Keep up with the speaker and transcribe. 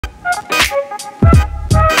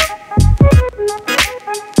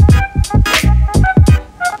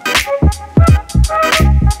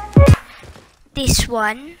This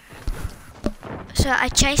one, so I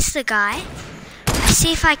chase the guy, I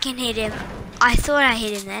see if I can hit him. I thought I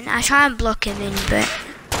hit him then, I try and block him in, but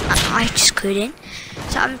I just couldn't.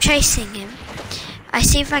 So I'm chasing him, I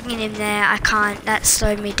see if I can hit him there, I can't, that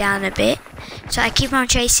slowed me down a bit. So I keep on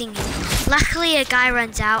chasing him. Luckily a guy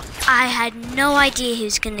runs out, I had no idea he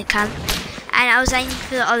was going to come, and I was aiming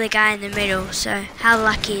for the other guy in the middle, so how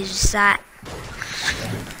lucky is that?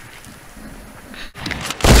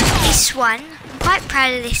 This one, I'm quite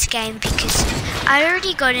proud of this game because I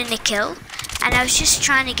already got in a kill and I was just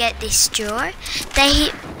trying to get this duo.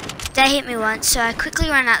 They hit me once, so I quickly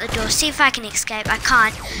run out the door, see if I can escape. I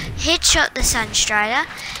can't. Headshot the Sunstrider.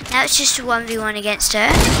 Now it's just a 1v1 against her.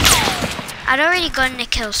 I'd already gotten a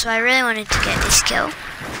kill, so I really wanted to get this kill.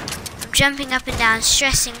 I'm jumping up and down,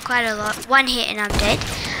 stressing quite a lot. One hit and I'm dead.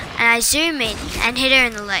 And I zoom in and hit her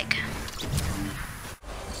in the leg.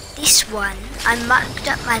 This one, I mucked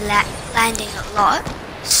up my landing a lot,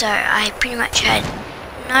 so I pretty much had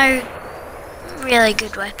no really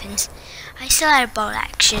good weapons. I still had a bolt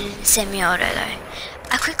action and semi-auto though.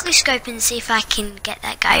 I quickly scope and see if I can get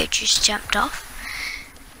that guy who just jumped off.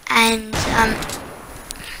 And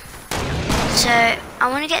so I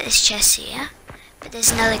want to get this chest here, but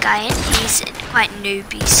there's another guy in. He's quite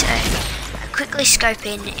newbie, so I quickly scope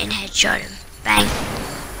in and headshot him. Bang.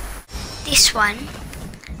 This one,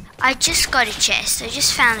 I just got a chest. I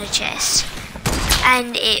just found a chest,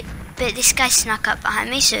 but this guy snuck up behind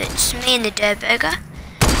me, so it's me and the Durburger.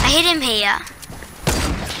 I hit him here,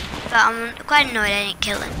 but I'm quite annoyed I didn't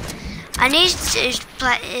kill him. I need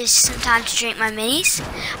some time to drink my minis.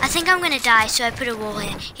 I think I'm going to die, so I put a wall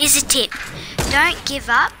here. Here's a tip. Don't give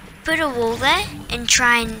up. Put a wall there and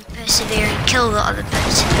try and persevere and kill the other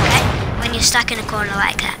person, okay? When you're stuck in a corner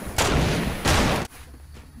like that.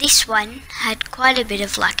 This one had quite a bit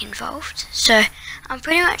of luck involved, so I'm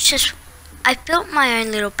pretty much I built my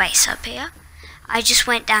own little base up here. I just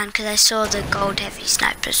went down because I saw the gold heavy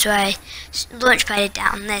sniper, so I launch padded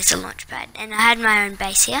down. There's the launch pad, and I had my own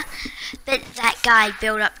base here. But that guy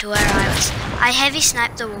built up to where I was. I heavy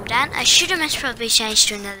sniped the wall down. I should have most probably changed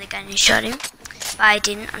to another gun and shot him, but I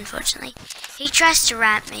didn't, unfortunately. He tries to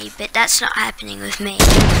ramp me, but that's not happening with me.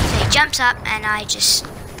 So he jumps up and I just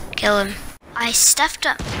kill him. I stuffed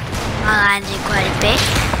up my landing quite a bit.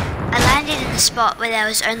 I landed in a spot where there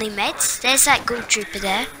was only meds. There's that gold trooper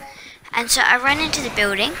there. And so I run into the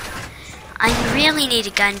building. I really need a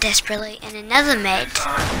gun desperately and another med,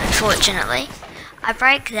 unfortunately. I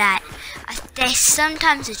break that. There's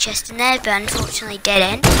sometimes a chest in there, but unfortunately dead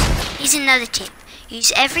end. Here's another tip.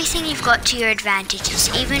 Use everything you've got to your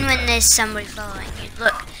advantages, even when there's somebody following you.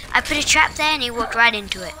 Look, I put a trap there and he walked right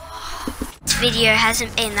into it. This video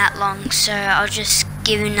hasn't been that long, so I'll just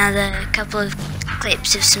give another couple of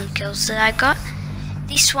clips of some kills that I got.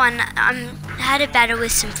 This one, I had a battle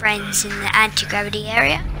with some friends in the anti-gravity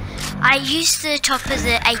area. I used the top of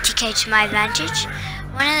the 80k to my advantage.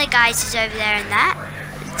 One of the guys is over there in that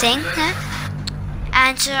thing there.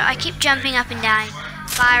 And so I keep jumping up and down,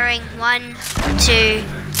 firing 1, 2, 3,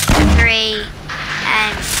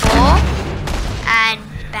 and 4, and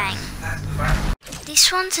bang.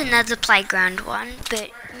 This one's another playground one,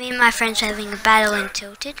 but me and my friends were having a battle in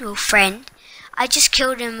Tilted, well friend. I just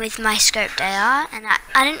killed him with my scoped AR, and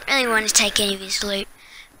I didn't really want to take any of his loot,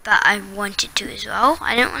 but I wanted to as well.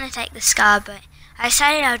 I didn't want to take the scar, but I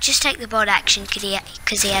decided I would just take the bolt action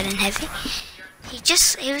because he had an heavy.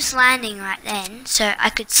 He was landing right then, so I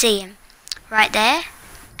could see him right there,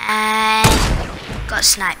 and got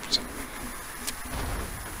sniped.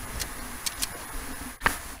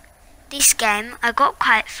 This game, I got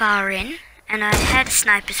quite far in, and I had a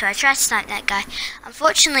sniper, so I tried to snipe that guy.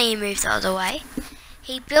 Unfortunately, he moved the other way.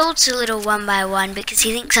 He builds a little 1x1 because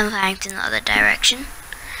he thinks I'm firing from the other direction.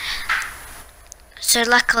 So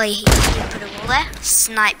luckily, he put a wall there,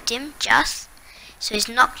 sniped him just, so he's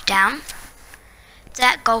knocked down.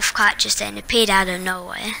 That golf cart just then appeared out of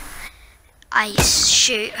nowhere. I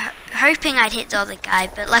shoot, hoping I'd hit the other guy,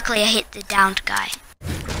 but luckily I hit the downed guy.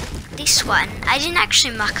 This one, I didn't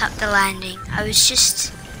actually muck up the landing, I was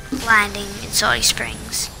just landing in Salty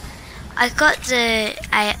Springs. I got the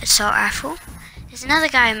assault rifle. There's another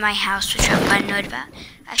guy in my house which I'm quite annoyed about.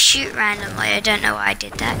 I shoot randomly, I don't know why I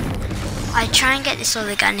did that. I try and get this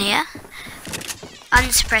other gun here.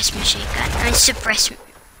 Unsuppressed machine gun. Unsuppressed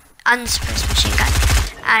machine gun.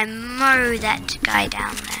 I mow that guy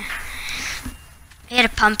down there. He had a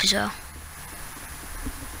pump as well.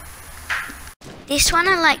 This one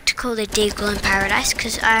I like to call the Deagle in Paradise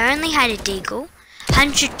because I only had a Deagle. I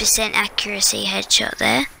 100% accuracy headshot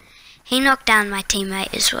there. He knocked down my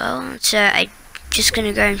teammate as well, so I'm just going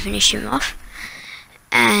to go and finish him off.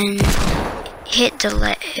 And hit her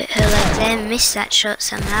leg there, missed that shot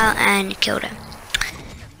somehow, and killed him.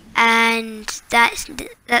 And that's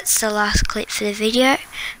the last clip for the video.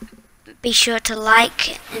 Be sure to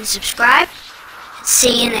like and subscribe.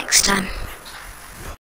 See you next time.